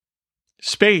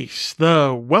Space,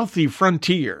 the wealthy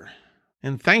frontier.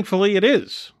 And thankfully it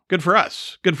is. Good for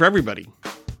us. Good for everybody.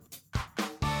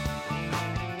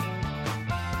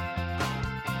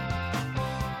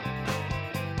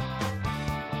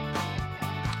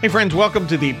 Hey friends, welcome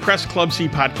to the Press Club C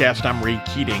podcast. I'm Ray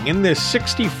Keating. In this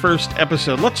 61st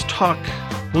episode, let's talk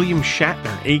William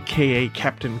Shatner, aka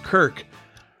Captain Kirk,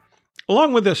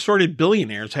 along with assorted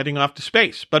billionaires heading off to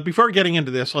space. But before getting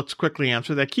into this, let's quickly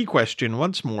answer that key question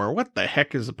once more. What the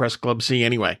heck is the Press Club C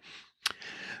anyway?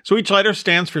 So each letter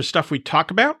stands for stuff we talk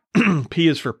about. P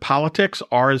is for politics,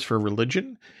 R is for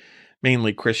religion,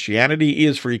 mainly Christianity, E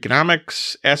is for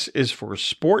economics, S is for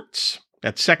sports.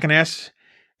 That second S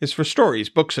is for stories,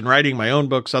 books and writing, my own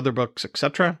books, other books,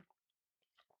 etc.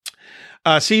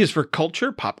 C is for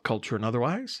culture, pop culture and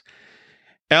otherwise.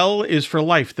 L is for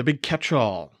life, the big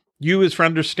catch-all. U is for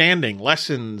understanding,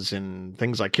 lessons in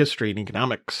things like history and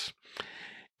economics.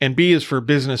 And B is for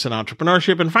business and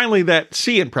entrepreneurship. And finally, that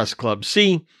C in Press Club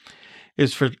C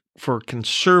is for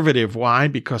conservative. Why?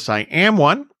 Because I am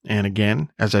one. And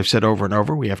again, as I've said over and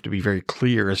over, we have to be very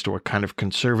clear as to what kind of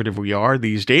conservative we are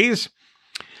these days.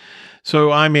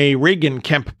 So I'm a Reagan,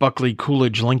 Kemp, Buckley,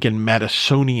 Coolidge, Lincoln,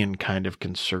 Madisonian kind of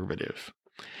conservative.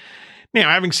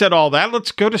 Now, having said all that,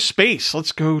 let's go to space.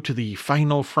 Let's go to the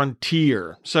final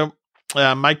frontier. So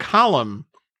my column,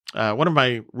 one of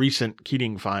my recent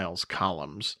Keating Files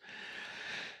columns,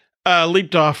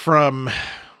 leaped off from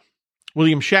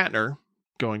William Shatner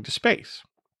going to space.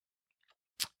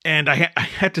 And I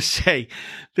had to say,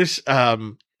 this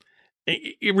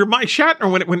it reminds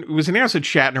Shatner, when it was announced that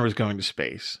Shatner was going to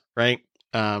space, right?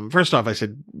 First off, I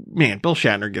said, man, Bill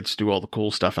Shatner gets to do all the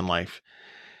cool stuff in life.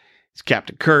 He's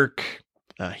Captain Kirk,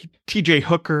 T.J.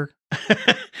 Hooker,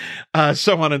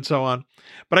 so on and so on.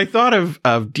 But I thought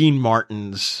of Dean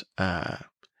Martin's,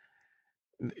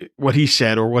 what he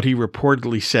said, or what he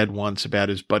reportedly said once about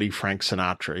his buddy Frank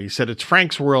Sinatra. He said, "It's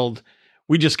Frank's world.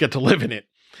 We just get to live in it."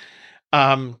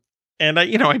 And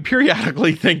I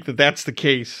periodically think that that's the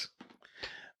case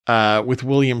with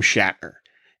William Shatner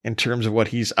in terms of what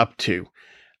he's up to.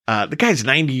 The guy's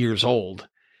 90 years old,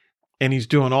 and he's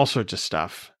doing all sorts of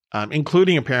stuff.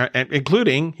 Including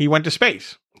he went to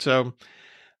space. So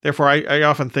therefore, I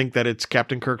often think that it's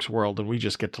Captain Kirk's world and we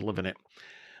just get to live in it.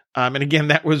 And again,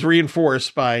 that was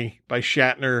reinforced by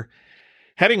Shatner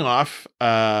heading off,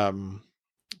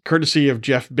 courtesy of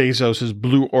Jeff Bezos'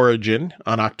 Blue Origin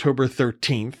on October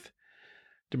 13th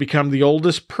to become the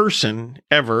oldest person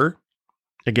ever,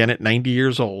 again at 90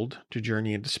 years old, to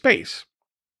journey into space.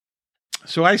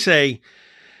 So I say,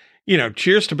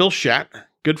 cheers to Bill Shatner.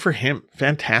 Good for him.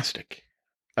 Fantastic.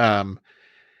 And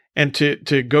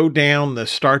to go down the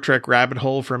Star Trek rabbit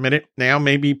hole for a minute, now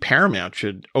maybe Paramount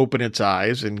should open its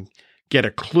eyes and get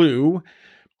a clue,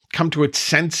 come to its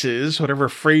senses, whatever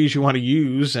phrase you want to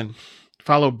use, and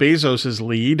follow Bezos'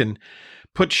 lead and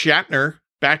put Shatner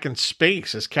back in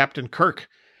space as Captain Kirk.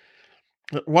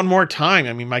 One more time.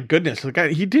 I mean, my goodness, the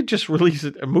guy, he did just release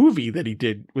a movie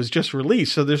that was just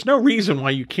released. So there's no reason why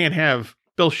you can't have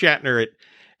Bill Shatner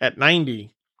at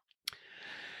 90,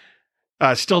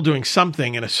 still doing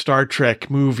something in a Star Trek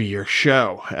movie or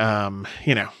show.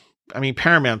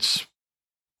 Paramount's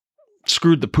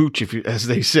screwed the pooch, as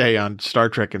they say, on Star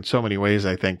Trek in so many ways,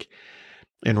 I think,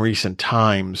 in recent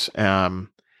times. And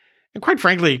quite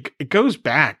frankly, it goes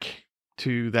back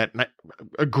to that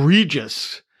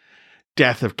egregious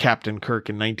death of Captain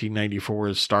Kirk in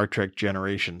 1994's Star Trek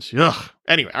Generations. Ugh.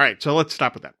 Anyway, all right, so let's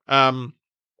stop with that.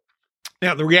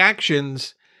 Now, the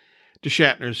reactions to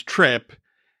Shatner's trip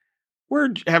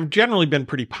have generally been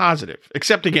pretty positive,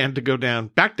 except again to go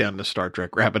back down the Star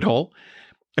Trek rabbit hole,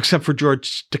 except for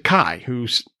George Takei, who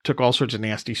took all sorts of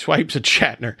nasty swipes at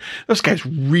Shatner. Those guys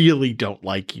really don't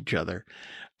like each other.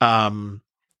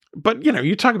 But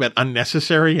you talk about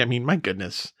unnecessary. I mean, my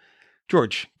goodness,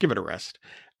 George, give it a rest.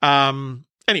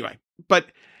 Anyway, but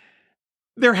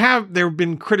there have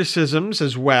been criticisms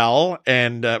as well,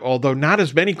 and although not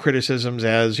as many criticisms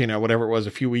as, whatever it was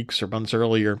a few weeks or months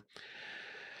earlier,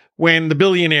 when the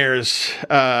billionaires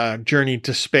journeyed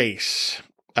to space.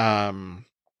 So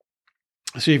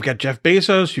you've got Jeff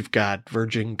Bezos, you've got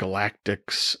Virgin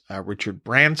Galactic's Richard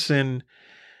Branson,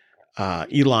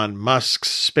 Elon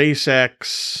Musk's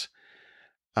SpaceX,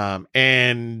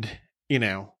 and,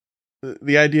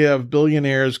 the idea of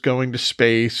billionaires going to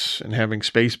space and having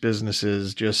space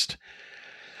businesses just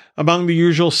among the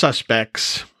usual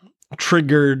suspects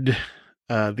triggered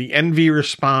the envy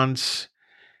response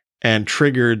and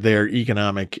triggered their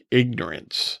economic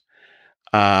ignorance.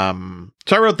 So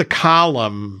I wrote the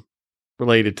column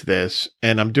related to this,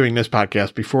 and I'm doing this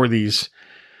podcast before these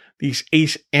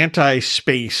these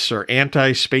anti-space or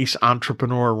anti-space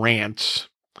entrepreneur rants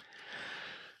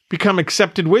become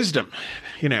accepted wisdom.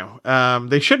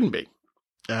 They shouldn't be.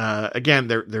 Again,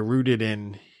 they're rooted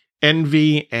in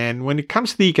envy, and when it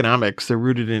comes to the economics, they're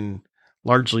rooted in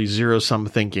largely zero-sum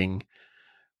thinking,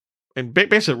 and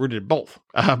basically rooted in both,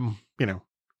 hand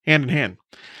in hand,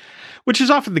 which is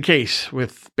often the case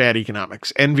with bad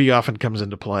economics. Envy often comes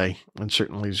into play, and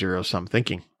certainly zero-sum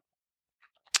thinking.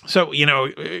 So,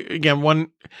 again,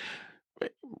 one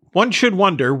should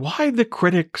wonder why the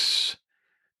critics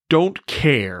don't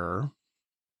care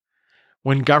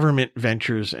when government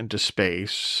ventures into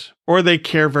space, or they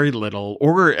care very little,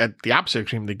 or at the opposite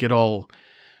extreme, they get all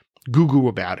goo-goo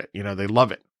about it. They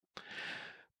love it.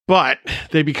 But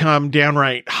they become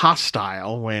downright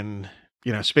hostile when,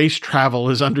 space travel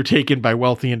is undertaken by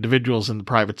wealthy individuals in the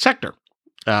private sector.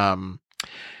 Why?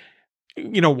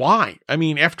 I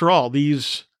mean, after all,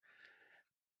 these,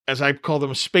 as I call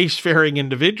them, spacefaring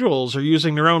individuals are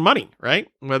using their own money, right?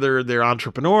 Whether they're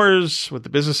entrepreneurs with the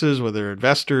businesses, whether they're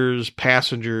investors,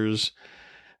 passengers,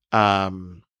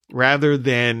 rather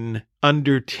than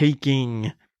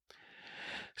undertaking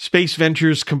space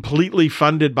ventures completely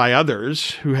funded by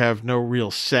others who have no real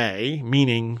say,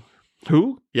 meaning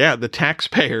who? Yeah, the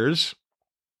taxpayers.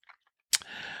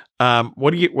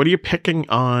 What are you picking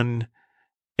on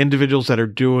individuals that are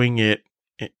doing it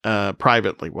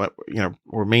privately,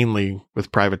 or mainly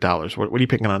with private dollars? What are you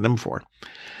picking on them for?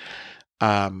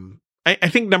 I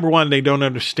think number one, they don't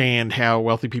understand how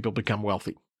wealthy people become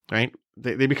wealthy, right?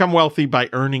 They become wealthy by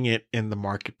earning it in the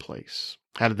marketplace.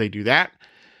 How do they do that?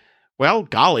 Well,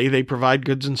 golly, they provide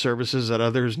goods and services that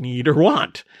others need or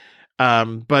want.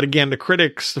 But again, the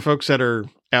critics, the folks that are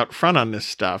out front on this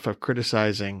stuff of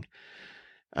criticizing,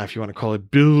 if you want to call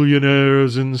it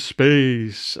billionaires in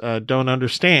space, don't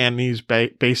understand these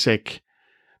basic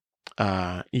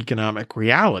economic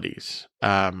realities.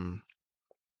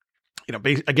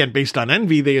 Based on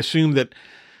envy, they assume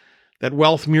that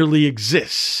wealth merely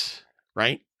exists,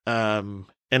 right? And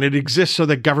it exists so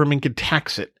that government can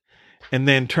tax it and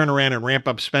then turn around and ramp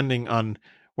up spending on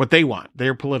what they want,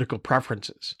 their political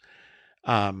preferences.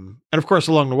 And of course,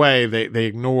 along the way, they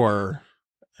ignore,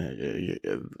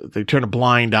 they turn a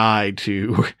blind eye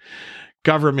to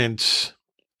government's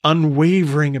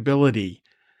unwavering ability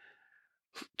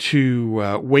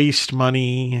to waste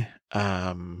money,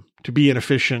 to be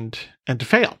inefficient, and to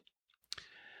fail.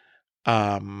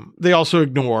 They also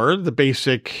ignore the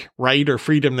basic right or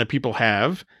freedom that people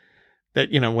have, that,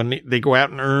 when they go out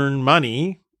and earn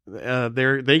money,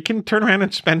 they can turn around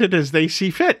and spend it as they see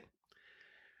fit.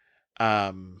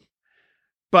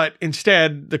 But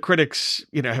instead, the critics,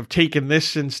 have taken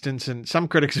this instance, and some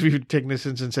critics have even taken this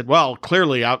instance and said, well,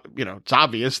 clearly, it's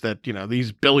obvious that,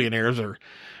 these billionaires are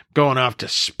going off to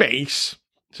space,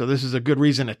 so this is a good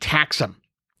reason to tax them.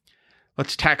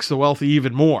 Let's tax the wealthy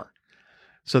even more.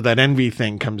 So that envy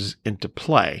thing comes into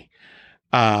play.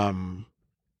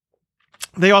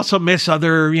 They also miss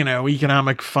other,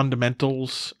 economic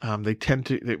fundamentals.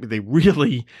 They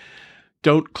really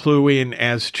don't clue in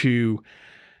as to,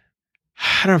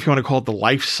 I don't know if you want to call it the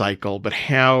life cycle, but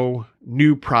how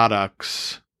new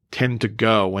products tend to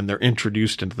go when they're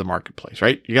introduced into the marketplace,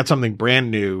 right? You got something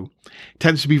brand new, it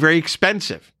tends to be very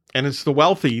expensive. And it's the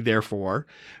wealthy, therefore,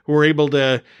 who are able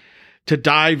to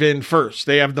dive in first.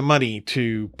 They have the money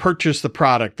to purchase the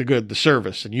product, the good, the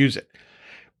service, and use it.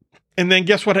 And then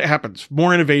guess what happens?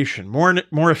 More innovation,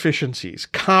 more efficiencies,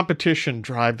 competition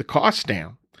drive the costs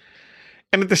down.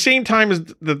 And at the same time as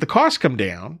the costs come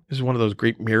down, this is one of those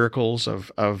great miracles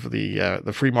of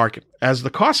the free market. As the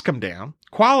costs come down,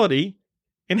 quality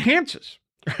enhances,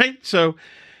 right? So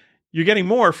you're getting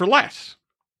more for less.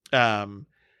 And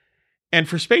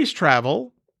for space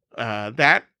travel,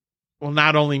 that will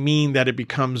not only mean that it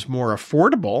becomes more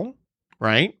affordable,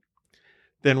 right,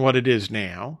 than what it is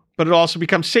now, but it also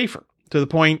becomes safer to the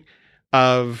point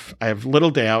of, I have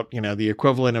little doubt, the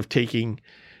equivalent of taking,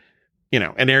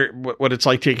 what it's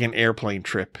like taking an airplane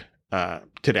trip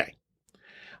today.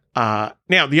 Now,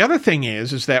 the other thing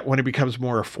is that when it becomes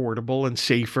more affordable and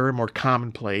safer and more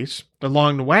commonplace,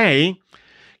 along the way,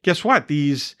 guess what?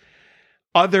 These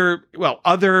other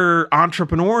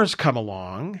entrepreneurs come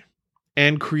along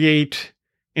and create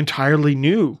entirely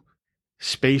new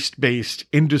space-based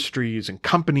industries and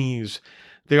companies.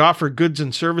 They offer goods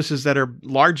and services that are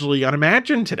largely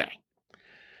unimagined today.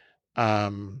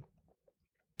 And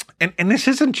this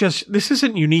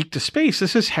isn't unique to space.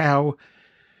 This is how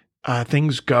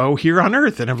things go here on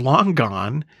Earth and have long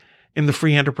gone in the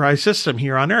free enterprise system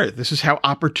here on Earth. This is how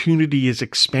opportunity is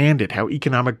expanded, how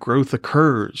economic growth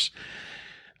occurs.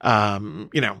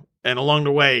 and along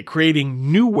the way,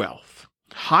 creating new wealth,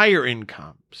 higher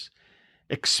incomes,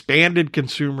 expanded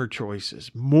consumer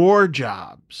choices, more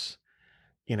jobs.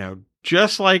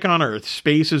 Just like on Earth,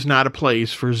 space is not a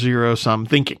place for zero-sum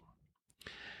thinking.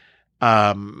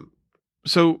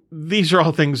 So these are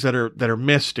all things that are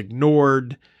missed,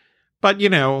 ignored, but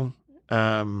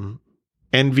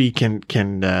envy can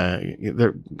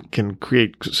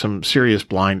create some serious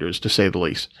blinders, to say the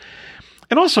least.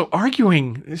 And also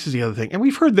arguing, this is the other thing, and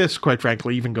we've heard this, quite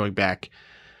frankly, even going back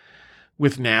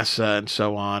with NASA and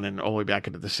so on, and all the way back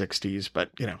into the 60s,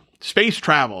 but, space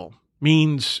travel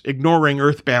means ignoring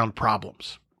earthbound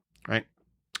problems, right?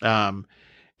 And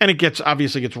it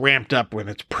obviously gets ramped up when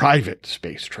it's private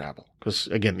space travel, because,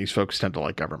 again, these folks tend to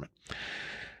like government.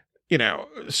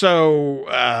 So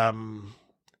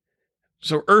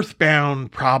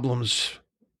earthbound problems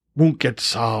won't get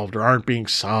solved or aren't being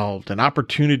solved, and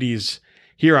opportunities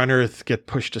here on Earth get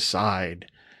pushed aside.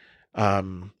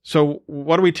 So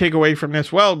what do we take away from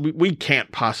this? Well, we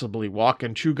can't possibly walk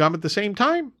and chew gum at the same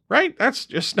time, right? That's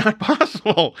just not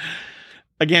possible.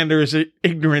 Again, there is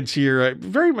ignorance here,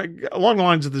 very much along the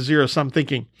lines of the zero-sum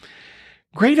thinking.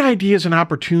 Great ideas and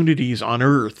opportunities on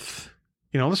Earth,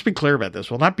 let's be clear about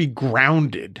this, will not be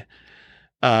grounded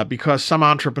because some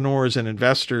entrepreneurs and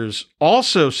investors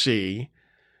also see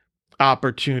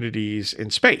opportunities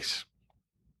in space.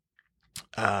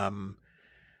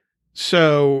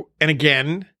 So, and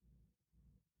again,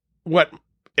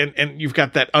 and you've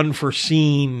got that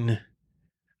unforeseen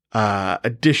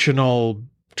additional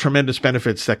tremendous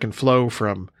benefits that can flow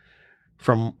from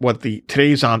what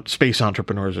today's space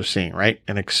entrepreneurs are seeing, right?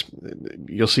 And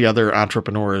you'll see other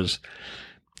entrepreneurs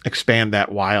expand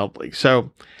that wildly.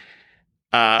 So,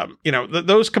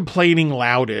 those complaining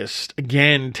loudest,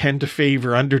 again, tend to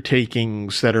favor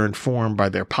undertakings that are informed by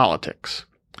their politics.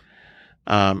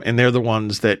 And they're the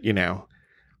ones that,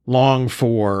 long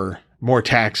for more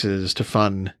taxes to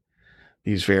fund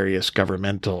these various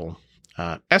governmental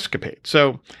escapades.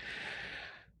 So,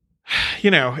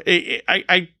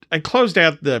 I closed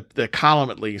out the column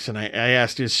at least, and I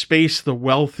asked, is space the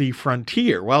wealthy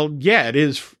frontier? Well, yeah, it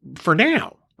is for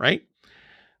now, right?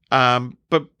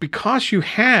 But because you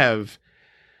have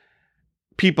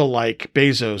people like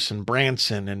Bezos and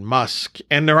Branson and Musk,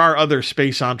 and there are other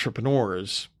space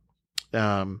entrepreneurs,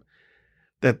 that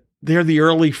they're the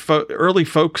early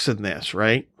folks in this,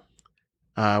 right?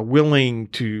 Willing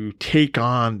to take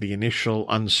on the initial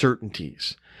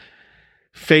uncertainties,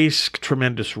 face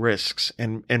tremendous risks,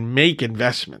 and make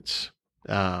investments.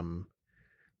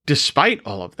 Despite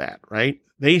all of that, right?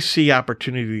 They see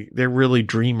opportunity. They're really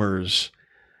dreamers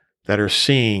that are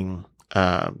seeing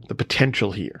the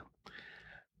potential here.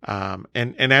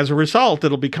 And as a result,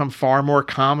 it'll become far more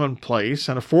commonplace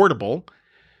and affordable,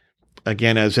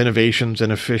 again, as innovations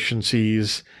and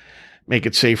efficiencies make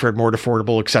it safer and more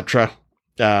affordable, etc.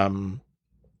 For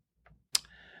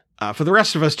the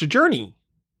rest of us to journey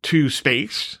to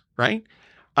space, right?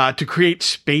 To create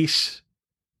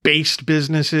space-based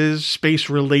businesses,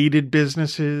 space-related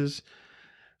businesses,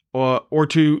 or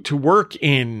to work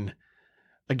in,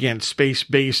 again,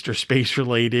 space-based or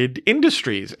space-related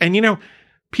industries. And,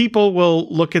 people will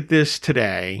look at this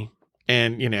today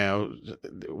and,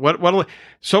 what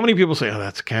so many people say, oh,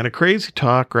 that's kind of crazy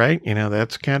talk, right?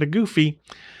 That's kind of goofy.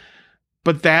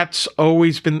 But that's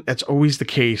always the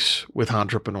case with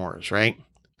entrepreneurs, right?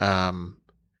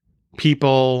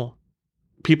 People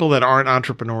that aren't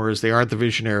entrepreneurs, they aren't the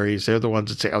visionaries. They're the ones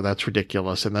that say, oh, that's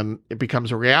ridiculous. And then it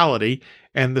becomes a reality.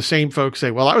 And the same folks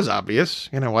say, well, that was obvious.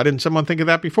 Why didn't someone think of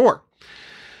that before?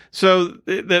 So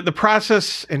the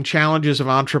process and challenges of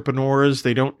entrepreneurs,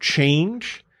 they don't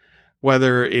change,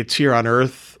 whether it's here on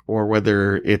Earth or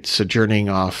whether it's a journeying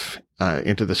off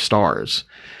into the stars.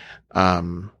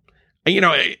 As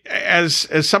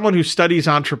someone who studies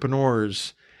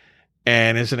entrepreneurs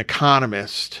and is an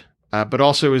economist, but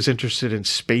also is interested in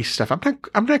space stuff,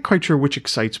 I'm not quite sure which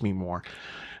excites me more.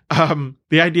 The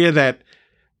idea that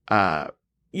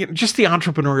just the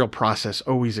entrepreneurial process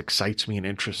always excites me and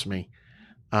interests me.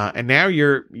 And now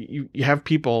you have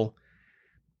people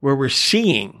where we're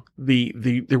seeing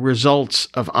the results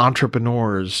of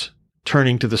entrepreneurs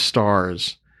turning to the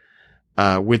stars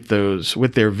with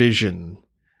their vision,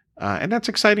 and that's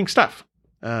exciting stuff.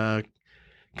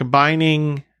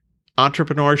 Combining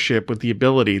entrepreneurship with the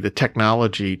ability, the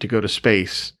technology to go to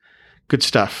space, good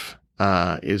stuff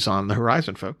is on the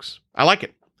horizon, folks. I like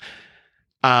it.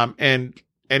 And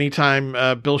anytime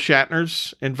Bill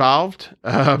Shatner's involved,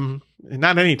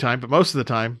 not anytime, but most of the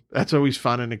time, that's always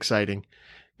fun and exciting.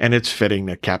 And it's fitting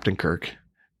that Captain Kirk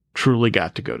truly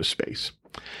got to go to space.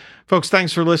 Folks,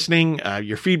 thanks for listening.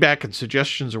 Your feedback and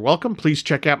suggestions are welcome. Please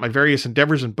check out my various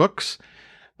endeavors and books,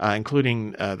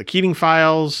 including The Keating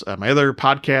Files, my other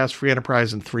podcast, Free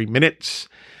Enterprise in 3 Minutes,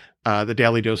 The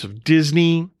Daily Dose of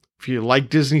Disney. If you like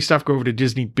Disney stuff, go over to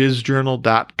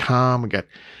DisneyBizJournal.com. We got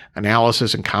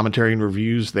analysis and commentary and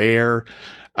reviews there.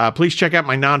 Please check out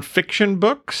my nonfiction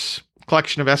books,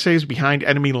 collection of essays, Behind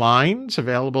Enemy Lines,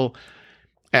 available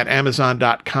at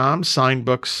Amazon.com, signed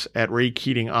books at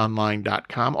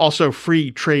RayKeatingOnline.com. Also,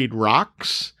 Free Trade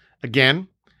Rocks, again,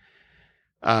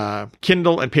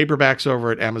 Kindle and paperbacks over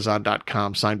at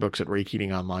Amazon.com, signed books at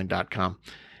RayKeatingOnline.com.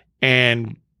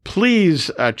 And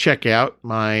please check out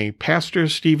my Pastor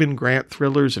Stephen Grant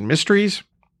Thrillers and Mysteries.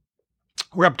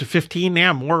 We're up to 15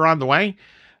 now, more on the way.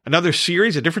 Another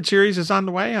series, a different series is on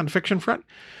the way on the fiction front.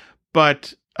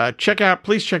 But please check out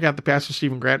the Pastor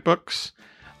Stephen Grant books.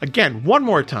 Again, one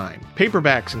more time,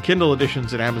 paperbacks and Kindle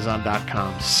editions at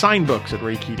Amazon.com, signed books at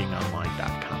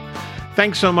RayKeatingOnline.com.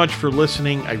 Thanks so much for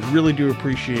listening. I really do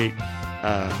appreciate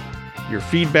your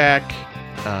feedback,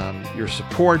 your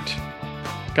support.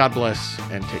 God bless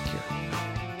and take care.